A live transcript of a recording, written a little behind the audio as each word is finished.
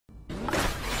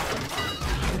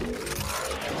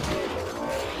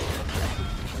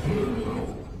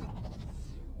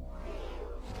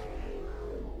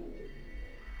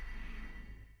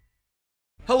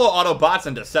Hello Autobots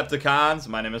and Decepticons,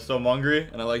 my name is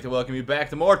SoMungry, and I'd like to welcome you back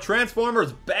to more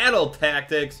Transformers Battle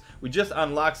Tactics. We just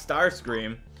unlocked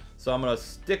Starscream, so I'm going to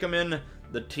stick him in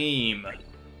the team.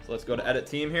 So let's go to Edit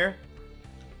Team here,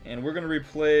 and we're going to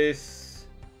replace...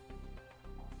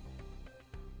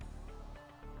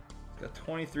 He's got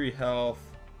 23 health.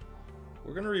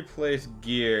 We're going to replace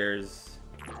Gears.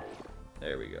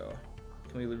 There we go.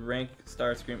 Can we rank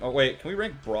Starscream? Oh wait, can we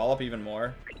rank Brawl up even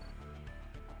more?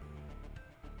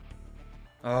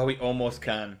 Oh, we almost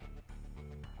can.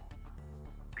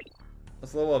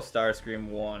 Let's level up Starscream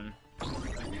 1.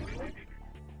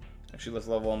 Actually, let's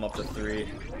level him up to 3.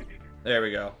 There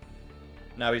we go.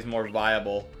 Now he's more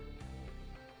viable.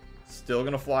 Still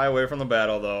gonna fly away from the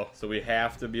battle, though, so we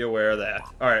have to be aware of that.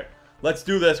 Alright, let's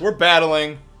do this. We're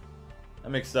battling.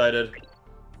 I'm excited.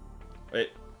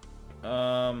 Wait.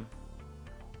 I'm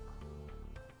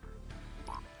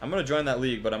gonna join that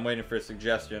league, but I'm waiting for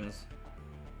suggestions.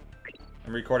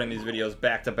 I'm recording these videos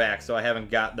back to back, so I haven't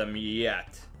got them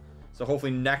yet. So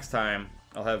hopefully next time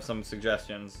I'll have some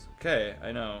suggestions. Okay,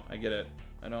 I know, I get it.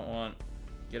 I don't want...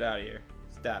 Get out of here.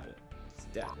 Stop it.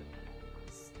 Stop it.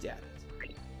 Stop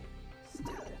it.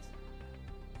 Stop it.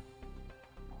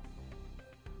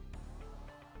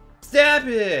 Stop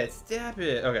it! Stop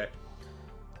it! Okay.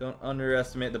 Don't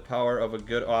underestimate the power of a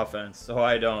good offense. So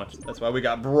I don't. That's why we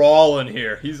got Brawl in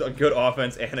here. He's a good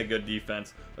offense and a good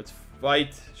defense. Let's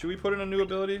fight. Should we put in a new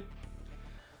ability?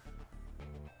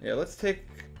 Yeah, let's take...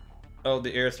 Oh,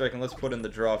 the airstrike, and let's put in the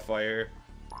draw fire.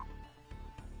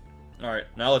 Alright,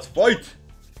 now let's fight!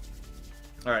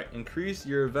 Alright, increase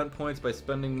your event points by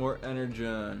spending more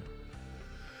energon.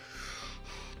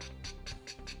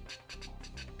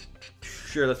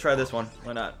 Sure, let's try this one.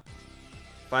 Why not?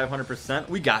 500%.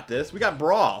 We got this. We got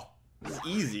Brawl. This is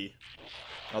easy.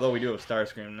 Although we do have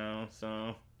Starscream now,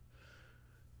 so...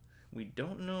 We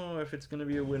don't know if it's going to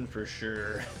be a win for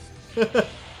sure.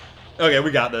 Okay,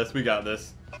 we got this. We got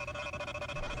this.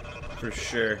 For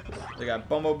sure. They got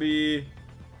Bumblebee.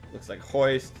 Looks like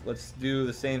Hoist. Let's do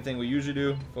the same thing we usually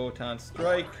do. Photon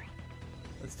Strike.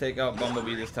 Let's take out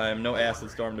Bumblebee this time. No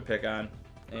Acid Storm to pick on.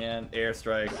 And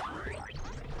Airstrike.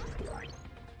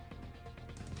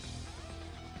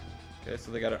 Okay, so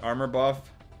they got an armor buff.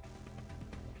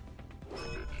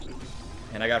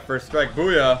 And I got First Strike.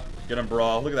 Booyah! Get him,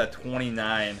 Brawl. Look at that,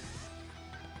 29.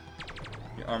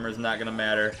 Your armor's not gonna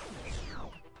matter.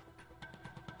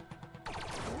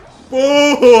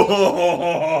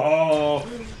 Oh,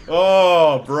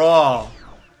 oh, Brawl.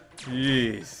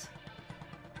 Jeez.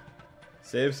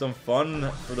 Save some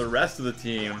fun for the rest of the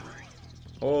team.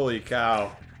 Holy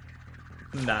cow.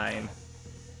 9.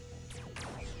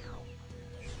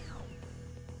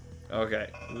 Okay,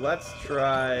 let's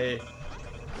try...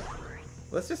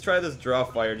 Let's just try this draw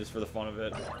fire just for the fun of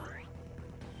it.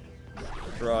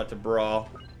 Draw it to Brawl.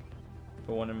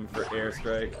 Put one in for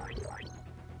airstrike.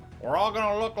 We're all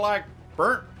gonna look like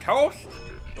burnt toast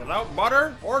without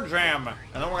butter or jam.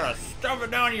 And then we're gonna stuff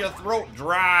it down your throat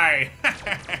dry.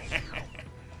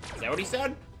 Is that what he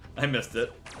said? I missed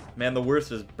it. Man, the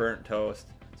worst is burnt toast.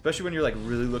 Especially when you're like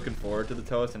really looking forward to the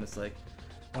toast and it's like,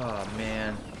 oh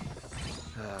man.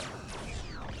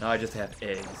 Now I just have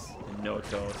eggs and no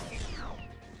toast.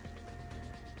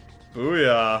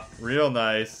 Booyah. Real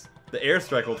nice. The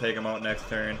airstrike will take him out next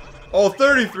turn. Oh,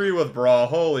 33 with Brawl.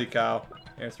 Holy cow.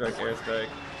 Airstrike, airstrike.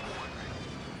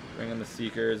 Bring in the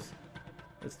Seekers.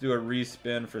 Let's do a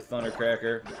respin for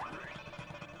Thundercracker.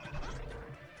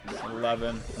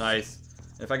 11. Nice.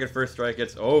 If I get First Strike,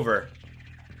 it's over.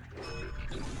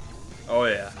 Oh,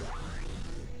 yeah.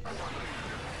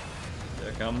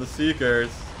 There come the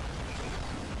Seekers.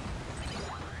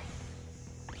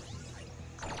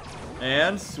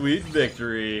 And sweet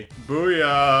victory.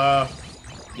 Booyah!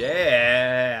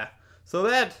 Yeah! So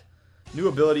that new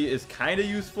ability is kind of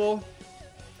useful,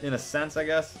 in a sense, I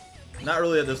guess. Not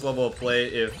really at this level of play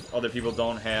if other people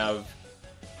don't have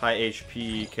high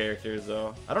HP characters,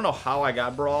 though. I don't know how I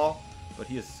got Brawl, but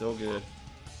he is so good.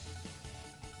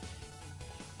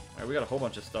 Alright, we got a whole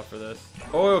bunch of stuff for this.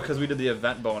 Oh, because we did the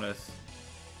event bonus.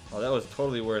 Oh, that was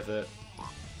totally worth it.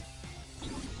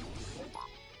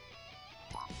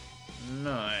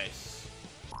 Nice.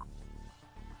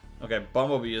 Okay,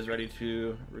 Bumblebee is ready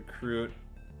to recruit.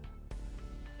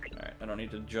 Alright, I don't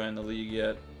need to join the league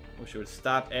yet. Wish it would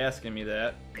stop asking me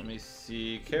that. Let me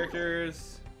see.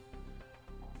 Characters.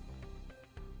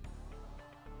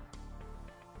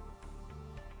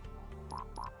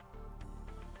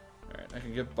 Alright, I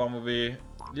can get Bumblebee.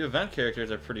 The event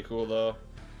characters are pretty cool though.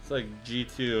 It's like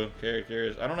G2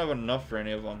 characters. I don't have enough for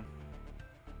any of them.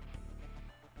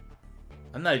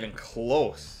 I'm not even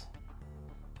close.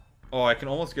 Oh, I can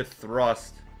almost get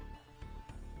Thrust.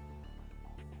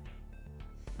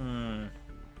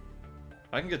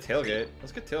 I can get tailgate.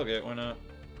 Let's get tailgate. Why not?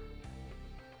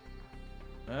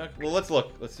 Well, let's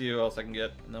look. Let's see who else I can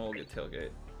get, and then we'll get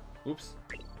tailgate. Oops.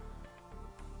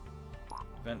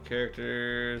 Event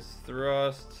characters.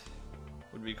 Thrust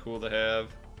would be cool to have.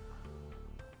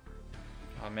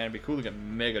 Oh man, it'd be cool to get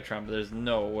Megatron, but there's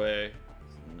no way.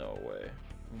 There's no way.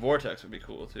 Vortex would be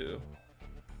cool too.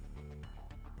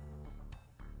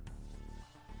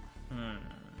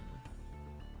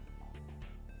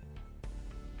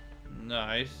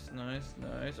 Nice, nice,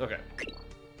 nice. Okay.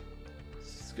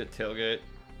 Let's get tailgate.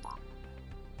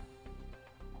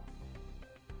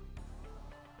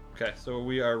 Okay, so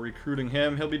we are recruiting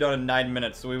him. He'll be done in 9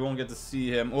 minutes, so we won't get to see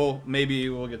him. Well, maybe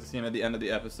we'll get to see him at the end of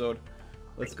the episode.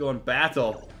 Let's go and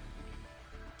battle.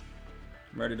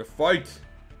 I'm ready to fight.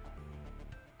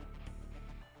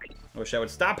 I wish I would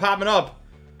stop popping up.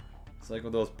 It's like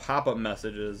with those pop-up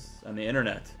messages on the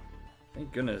internet.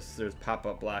 Thank goodness there's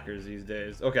pop-up blockers these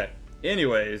days. Okay,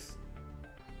 anyways,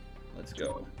 let's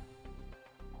go.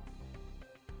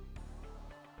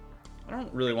 I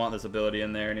don't really want this ability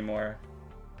in there anymore.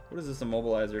 What does this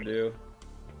immobilizer do?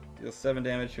 Deals 7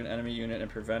 damage to an enemy unit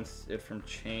and prevents it from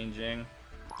changing.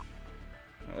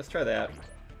 Right, let's try that.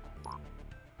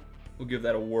 We'll give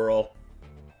that a whirl.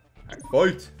 Alright,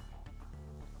 fight!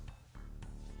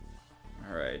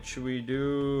 Alright, should we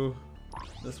do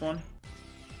this one?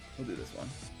 We'll do this one.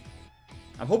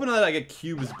 I'm hoping that I get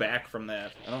cubes back from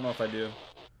that. I don't know if I do.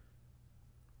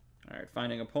 Alright,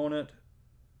 finding opponent.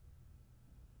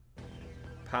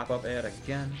 Pop-up ad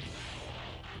again.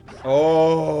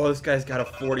 Oh, this guy's got a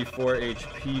 44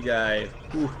 HP guy.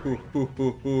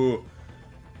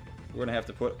 We're gonna have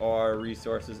to put our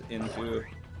resources into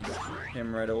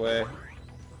him right away.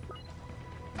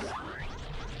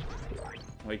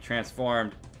 Oh, he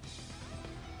transformed.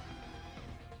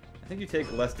 I think you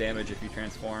take less damage if you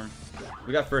transform.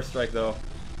 We got first strike though.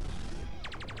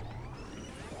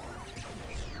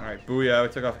 Alright, booyah. We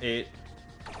took off 8.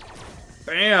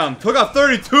 Bam! Took off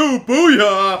 32!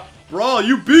 Booyah! Brawl,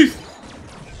 you beast!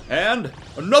 And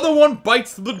another one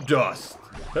bites the dust.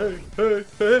 Hey, hey,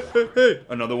 hey, hey, hey.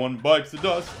 Another one bites the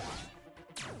dust.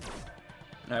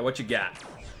 Alright, what you got?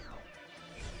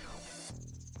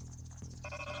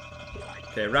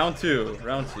 Okay, round 2.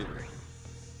 Round 2.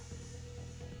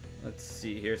 Let's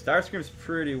see here. Starscream's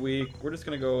pretty weak. We're just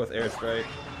gonna go with Airstrike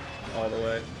all the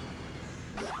way.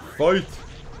 Fight!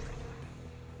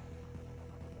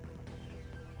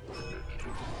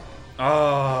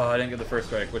 Oh, I didn't get the first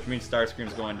strike, which means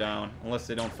Starscream's going down, unless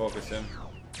they don't focus him.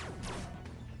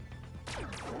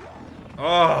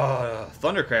 Oh,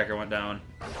 Thundercracker went down.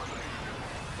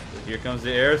 Here comes the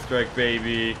Airstrike,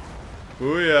 baby.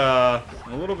 Booyah.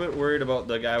 I'm a little bit worried about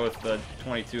the guy with the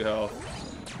 22 health.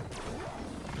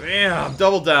 Bam,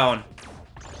 double down.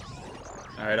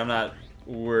 Alright, I'm not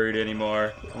worried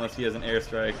anymore, unless he has an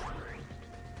Airstrike.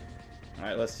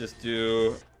 Alright, let's just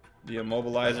do the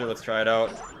immobilizer. Let's try it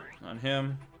out on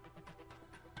him.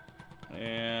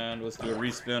 And let's do a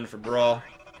respin for Brawl.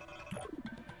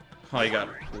 Oh, he got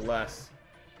less.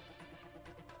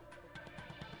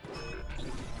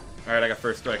 Alright, I got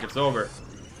first strike. It's over.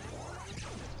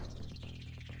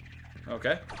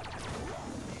 Okay.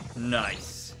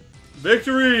 Nice.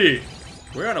 Victory!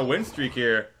 We're on a win streak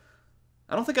here.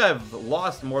 I don't think I've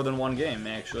lost more than one game,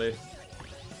 actually.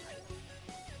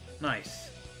 Nice.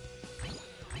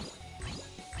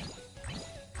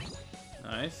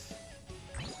 Nice.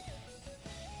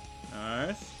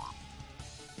 Nice.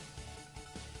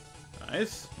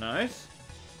 Nice. Nice.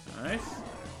 Nice.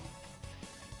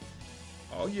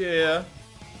 Oh yeah.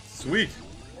 Sweet.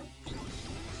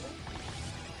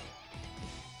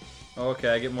 Okay,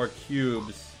 I get more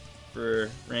cubes for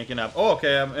ranking up. Oh,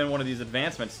 okay, I'm in one of these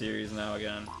advancement series now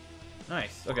again.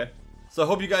 Nice, okay. So I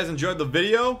hope you guys enjoyed the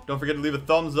video. Don't forget to leave a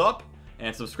thumbs up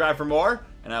and subscribe for more,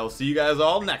 and I will see you guys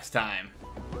all next time.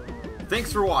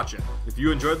 Thanks for watching. If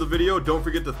you enjoyed the video, don't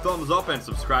forget to thumbs up and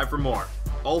subscribe for more.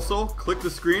 Also, click the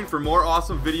screen for more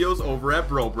awesome videos over at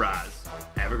BroBraz.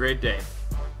 Have a great day.